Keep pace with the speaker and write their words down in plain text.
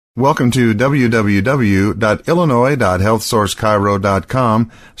Welcome to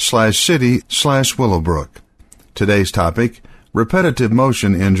www.illinois.healthsourcechiro.com/city/Willowbrook. Today's topic, repetitive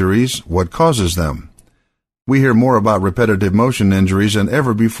motion injuries, what causes them? We hear more about repetitive motion injuries than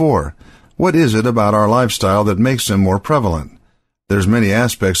ever before. What is it about our lifestyle that makes them more prevalent? There's many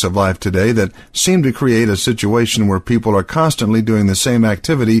aspects of life today that seem to create a situation where people are constantly doing the same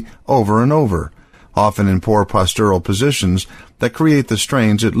activity over and over, often in poor postural positions that create the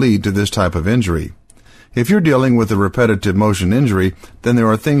strains that lead to this type of injury. If you're dealing with a repetitive motion injury, then there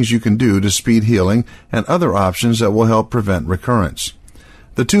are things you can do to speed healing and other options that will help prevent recurrence.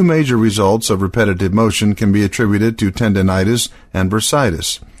 The two major results of repetitive motion can be attributed to tendinitis and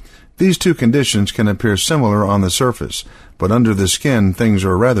bursitis. These two conditions can appear similar on the surface, but under the skin things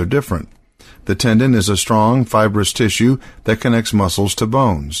are rather different. The tendon is a strong, fibrous tissue that connects muscles to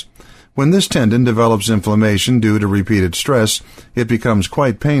bones. When this tendon develops inflammation due to repeated stress, it becomes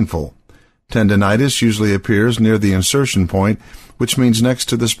quite painful. Tendinitis usually appears near the insertion point, which means next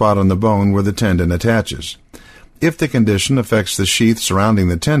to the spot on the bone where the tendon attaches. If the condition affects the sheath surrounding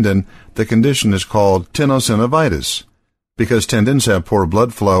the tendon, the condition is called tenosynovitis. Because tendons have poor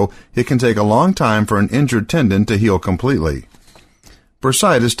blood flow, it can take a long time for an injured tendon to heal completely.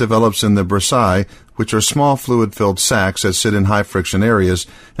 Bursitis develops in the bursae, which are small fluid-filled sacs that sit in high-friction areas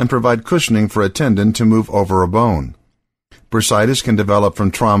and provide cushioning for a tendon to move over a bone. Bursitis can develop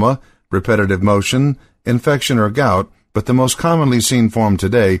from trauma, repetitive motion, infection, or gout, but the most commonly seen form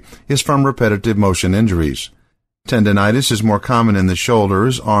today is from repetitive motion injuries. Tendinitis is more common in the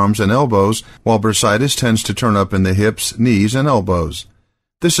shoulders, arms, and elbows, while bursitis tends to turn up in the hips, knees, and elbows.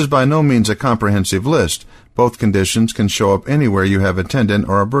 This is by no means a comprehensive list. Both conditions can show up anywhere you have a tendon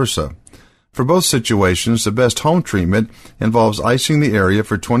or a bursa. For both situations, the best home treatment involves icing the area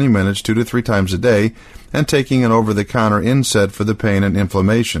for 20 minutes 2 to 3 times a day and taking an over-the-counter NSAID for the pain and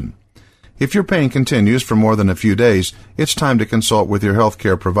inflammation. If your pain continues for more than a few days, it's time to consult with your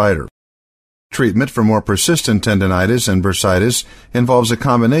healthcare provider. Treatment for more persistent tendinitis and bursitis involves a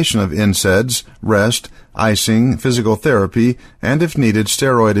combination of NSAIDs, rest, icing, physical therapy, and if needed,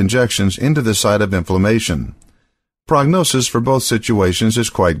 steroid injections into the site of inflammation. Prognosis for both situations is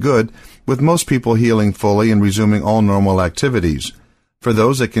quite good, with most people healing fully and resuming all normal activities. For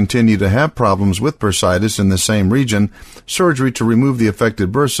those that continue to have problems with bursitis in the same region, surgery to remove the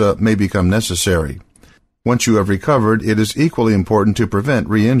affected bursa may become necessary. Once you have recovered, it is equally important to prevent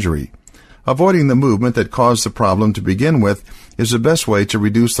re-injury. Avoiding the movement that caused the problem to begin with is the best way to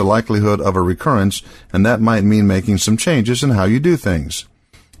reduce the likelihood of a recurrence, and that might mean making some changes in how you do things.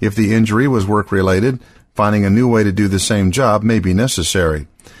 If the injury was work-related, finding a new way to do the same job may be necessary.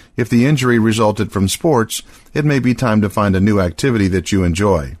 If the injury resulted from sports, it may be time to find a new activity that you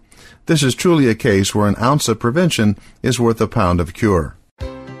enjoy. This is truly a case where an ounce of prevention is worth a pound of cure.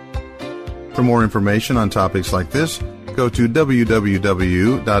 For more information on topics like this, go to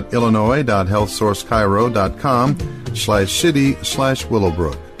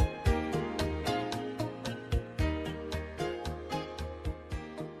www.illinois.healthsourcechiro.com/city/Willowbrook.